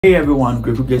Hey everyone,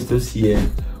 Grateful Guestos here.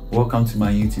 Welcome to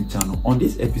my YouTube channel. On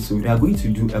this episode, we are going to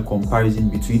do a comparison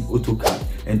between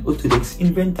AutoCAD and Autodesk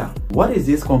Inventor. What is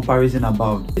this comparison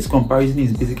about? This comparison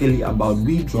is basically about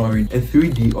redrawing a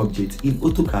 3D object in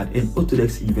AutoCAD and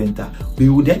Autodesk Inventor. We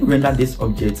will then render this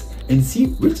object and see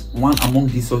which one among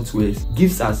these softwares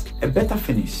gives us a better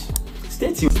finish.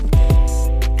 Stay tuned.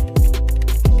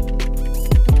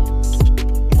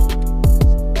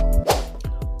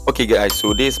 Okay guys,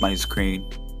 so this is my screen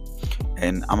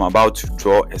and I'm about to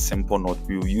draw a simple knot.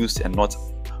 We will use a knot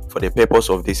for the purpose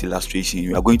of this illustration.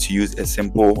 We are going to use a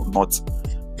simple knot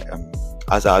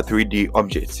as our 3D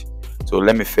object. So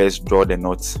let me first draw the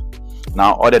knot.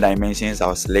 Now all the dimensions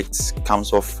I'll select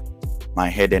comes off my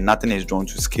head and nothing is drawn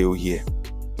to scale here.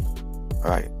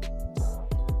 Alright,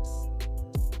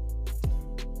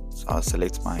 so I'll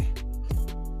select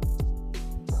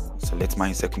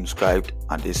my circumscribed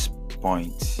at this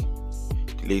point.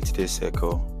 Delete this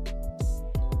circle.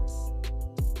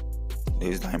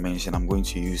 This dimension I'm going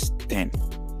to use 10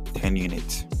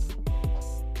 units,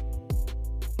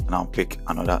 and I'll pick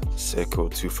another circle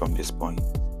too from this point.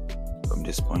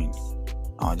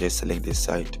 I'll just select this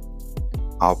side.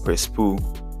 I'll press pull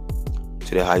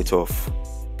to the height of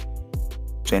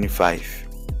 25.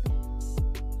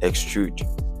 Extrude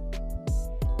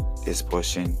this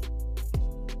portion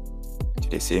to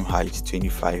the same height,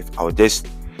 25. I'll just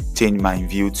change my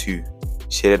view to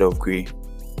shaded of gray.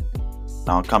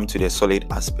 Now I'll come to the solid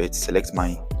aspect, select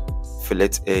my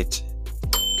fillet edge,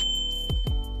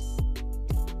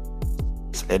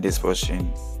 select this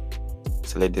portion.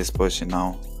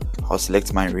 Now I'll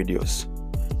select my radius.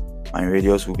 My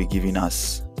radius will be giving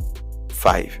us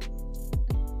 5.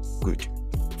 Good,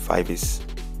 5 is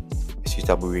a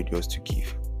suitable radius to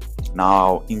give. Now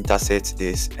I'll intersect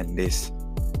this and this.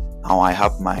 Now I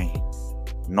have my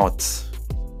knot, so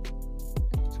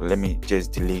let me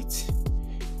just delete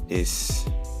this.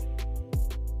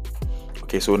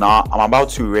 Okay, so now I'm about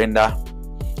to render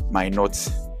my knot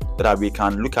so that we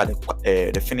can look at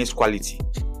the finished quality.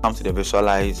 Come to the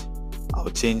visualize. I'll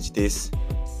change this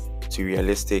to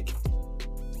realistic.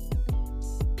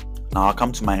 Now I'll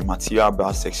come to my material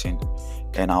brush section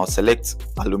and I'll select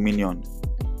aluminum.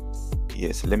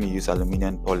 Yes, let me use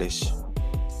aluminum polish.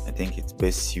 I think it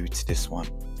best suits this one.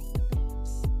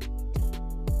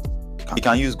 You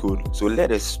can use gold, so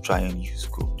let us try and use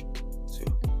gold. So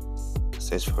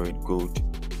search for it, gold,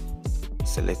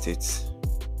 select it.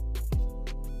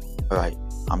 Alright,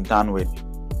 I'm done with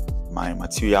my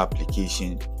material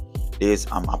application.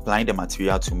 I'm applying the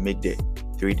material to make the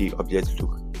 3D object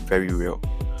look very real.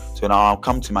 So now I'll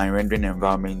come to my rendering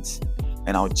environment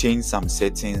and I'll change some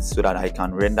settings so that I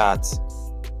can render at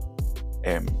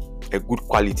a good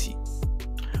quality.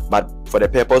 But for the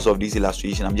purpose of this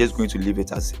illustration, I'm just going to leave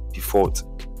it as default.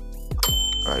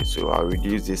 Alright, so I'll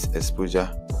reduce this exposure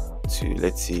to,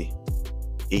 let's say,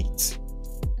 8.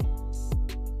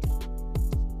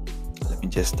 Let me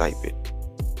just type it,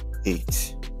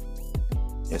 8.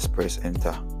 Just press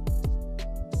enter.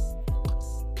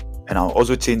 And I'll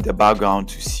also change the background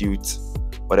to suit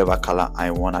whatever color I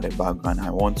want at the background. I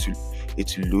want it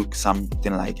to look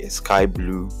something like a sky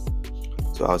blue.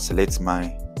 So I'll select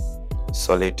my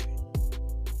solid,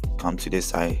 come to this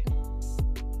side.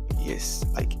 Yes,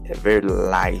 like a very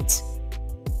light,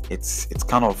 it's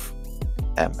kind of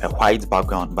a white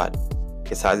background, but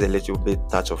it has a little bit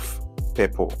touch of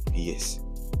purple. Yes,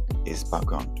 this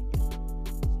background.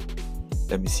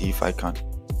 Let me see if I can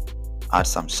add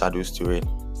some shadows to it.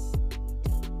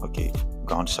 Okay,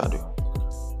 ground shadow.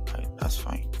 Right, that's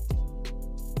fine.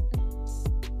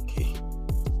 Okay,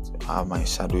 so I have my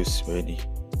shadows ready.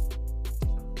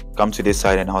 Come to this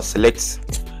side and I'll select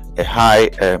a high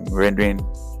rendering.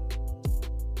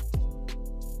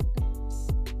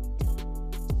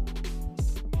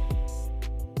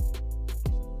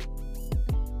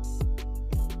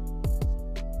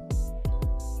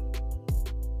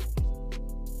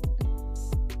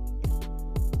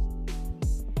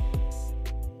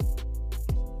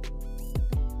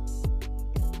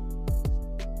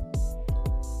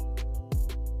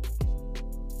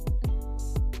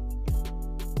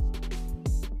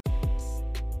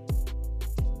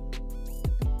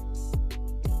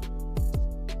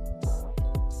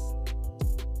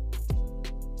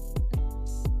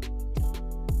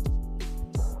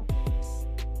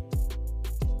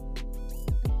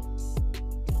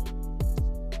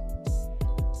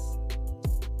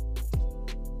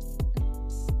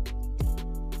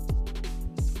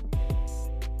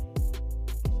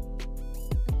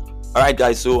 Alright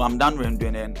guys, so I'm done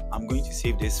rendering and I'm going to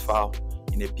save this file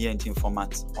in a PNG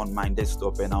format on my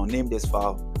desktop, and I'll name this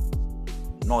file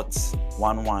not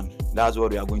 1 That's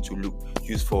what we are going to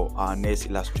use for our next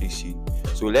illustration.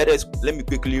 So let me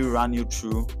quickly run you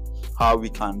through how we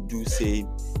can do same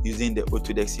using the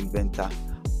Autodesk Inventor.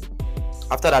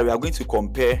 After that, we are going to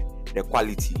compare the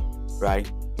quality, right?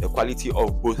 The quality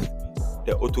of both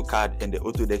the AutoCAD and the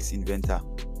Autodesk Inventor,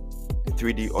 the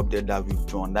 3D object that we've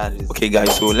drawn. That is okay,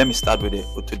 guys. So let me start with the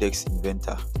Autodesk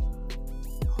Inventor.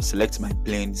 I'll select my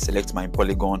plane, select my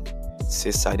polygon,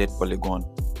 6-sided polygon.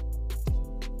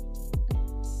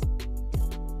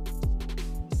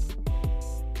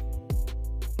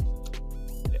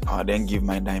 I'll then give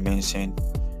my dimension,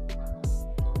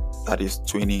 that is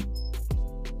 20.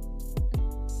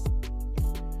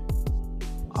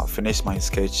 I'll finish my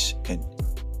sketch and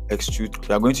extrude.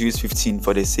 We are going to use 15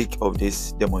 for the sake of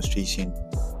this demonstration.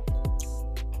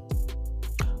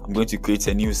 I'm going to create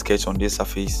a new sketch on this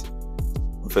surface.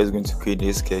 I'm first going to create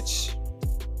this sketch.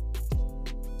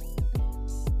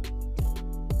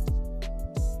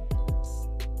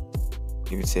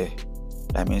 Give it a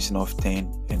dimension of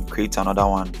 10 and create another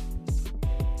one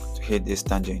to hit this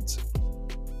tangent.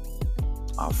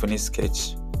 I'll finish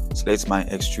sketch, select my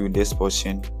extrude this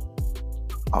portion.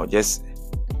 I'll just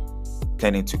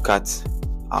turn it to cut.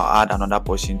 I'll add another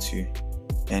portion too,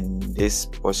 and this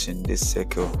portion, this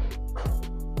circle,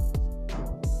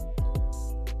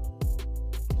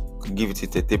 give it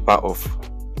a taper of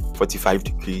 45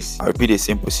 degrees. I'll repeat the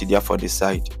same procedure for this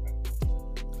side.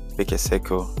 Pick a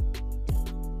circle.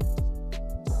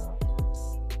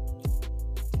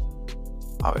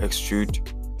 I'll extrude,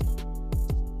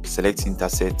 select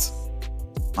intercept,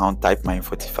 now type my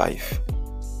 45.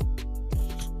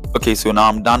 Okay, so now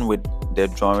I'm done with the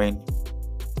drawing.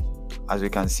 As you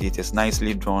can see, it is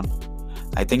nicely drawn.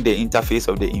 I think the interface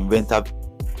of the Inventor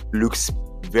looks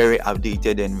very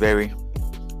updated and very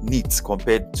neat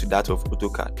compared to that of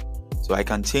AutoCAD. So I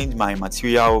can change my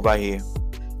material over here.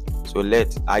 So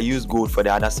I use gold for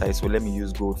the other side, so let me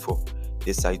use gold for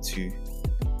this side too.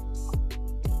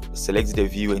 Select the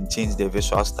view and change the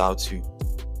visual style to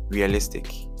realistic.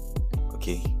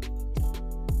 Okay.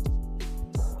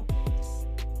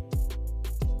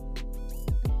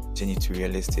 Change it to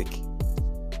realistic.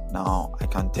 Now I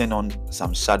can turn on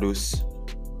some shadows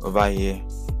over here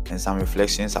and some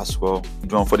reflections as well.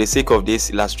 For the sake of this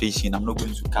illustration, I'm not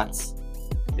going to cut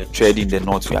the thread in the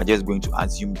knot. We are just going to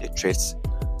assume the threads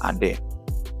are there.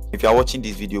 If you are watching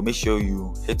this video, make sure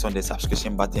you hit on the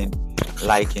subscription button,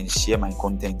 like and share my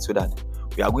content so that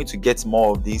we are going to get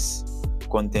more of this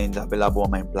content available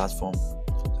on my platform,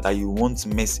 so that you won't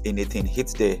miss anything. Hit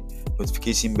the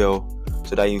notification bell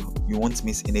so that you won't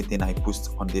miss anything I post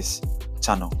on this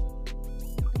channel.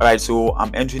 Alright, so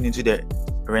I'm entering into the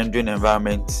rendering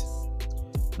environment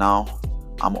now.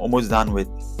 I'm almost done with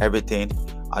everything.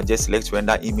 I'll just select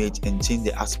render image and change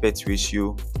the aspect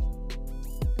ratio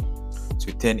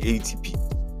to 1080p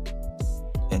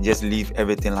and just leave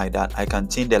everything like that. I can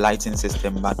change the lighting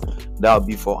system, but that will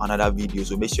be for another video.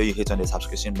 So make sure you hit on the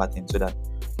subscription button so that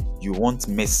you won't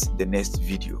miss the next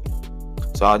video.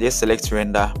 So I'll just select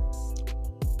render,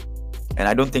 and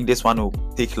I don't think this one will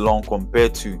take long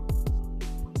compared to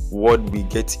what we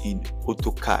get in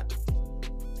AutoCAD.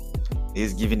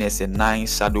 It's giving us a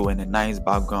nice shadow and a nice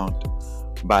background,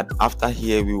 but after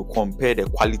here we will compare the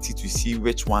quality to see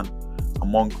which one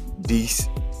among these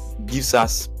gives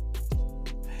us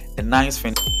a nice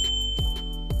finish.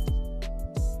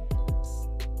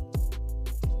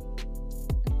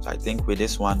 So I think with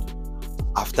this one,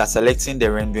 after selecting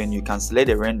the rendering, you can select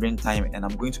the rendering time, and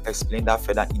I'm going to explain that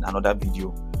further in another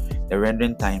video. The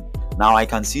rendering time. Now I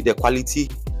can see the quality.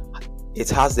 It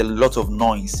has a lot of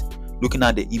noise. Looking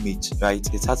at the image, right,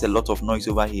 it has a lot of noise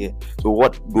over here. So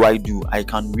what do? I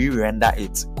can re-render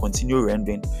it, continue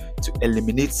rendering to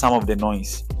eliminate some of the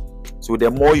noise. So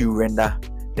the more you render,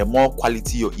 the more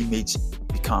quality your image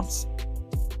becomes.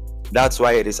 That's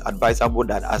why it is advisable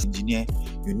that as an engineer,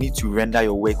 you need to render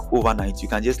your work overnight. You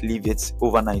can just leave it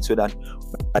overnight so that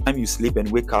by the time you sleep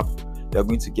and wake up, you're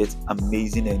going to get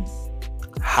amazing and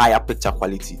higher picture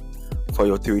quality for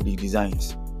your 3D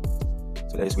designs.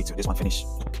 So let's wait till this one finish.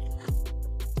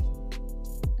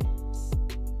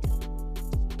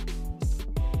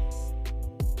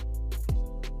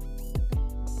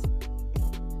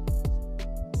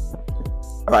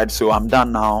 Alright, so I'm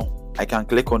done now. I can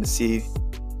click on save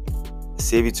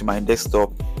it to my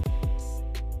desktop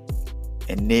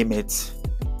and name it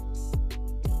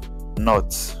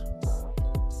Not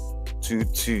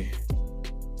 22.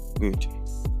 Good.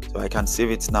 So I can save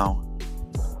it now.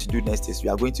 To do next is we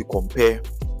are going to compare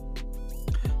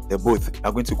the both. We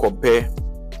are going to compare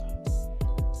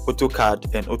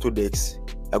AutoCAD and Autodesk.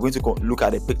 We are going to look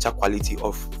at the picture quality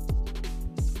of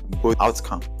both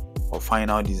outcome or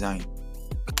final design.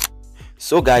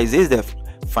 So guys, this is the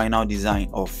final design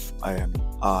of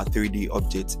our 3D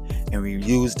object, and we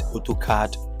used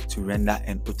AutoCAD to render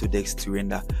and Autodesk to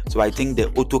render. So I think the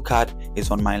AutoCAD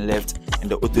is on my left and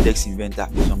the Autodesk Inventor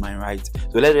is on my right.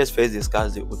 So let us first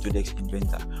discuss the Autodesk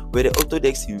Inventor. With the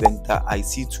Autodesk Inventor, I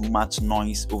see too much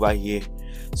noise over here.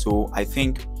 So I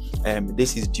think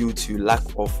this is due to lack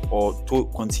of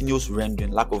continuous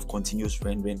rendering,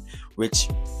 which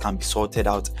can be sorted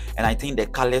out. And I think the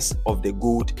colors of the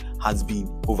gold has been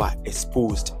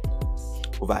overexposed,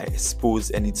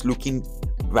 and it's looking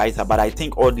brighter. But I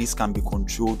think all this can be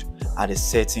controlled at the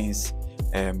settings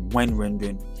when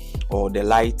rendering, or the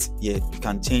light. Yeah, you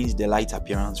can change the light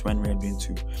appearance when rendering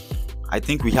too. I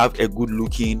think we have a good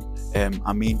looking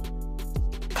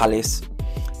colors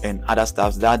and other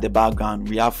stuff. That the background,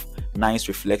 we have nice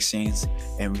reflections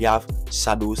and we have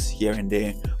shadows here and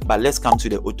there. But let's come to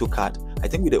the AutoCAD. I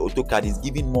think with the AutoCAD is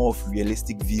giving more of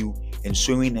realistic view and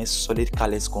showing us solid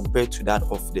colors compared to that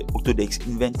of the Autodesk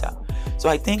Inventor. So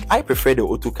I think I prefer the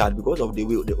AutoCAD because of the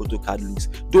way the AutoCAD looks,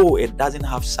 though it doesn't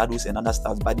have shadows and other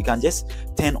stuff, but you can just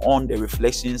turn on the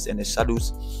reflections and the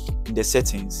shadows in the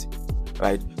settings,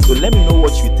 right? So let me know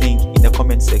what you think in the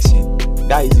comment section,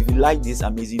 guys. If you like this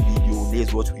amazing video, this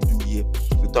is what we do here.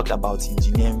 We talk about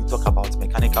engineering, we talk about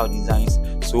mechanical designs,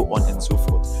 so on and so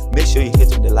forth. Make sure you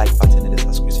hit on the like button and the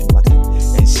subscription button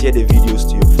and share the videos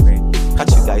to your friend.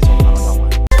 Catch you guys on another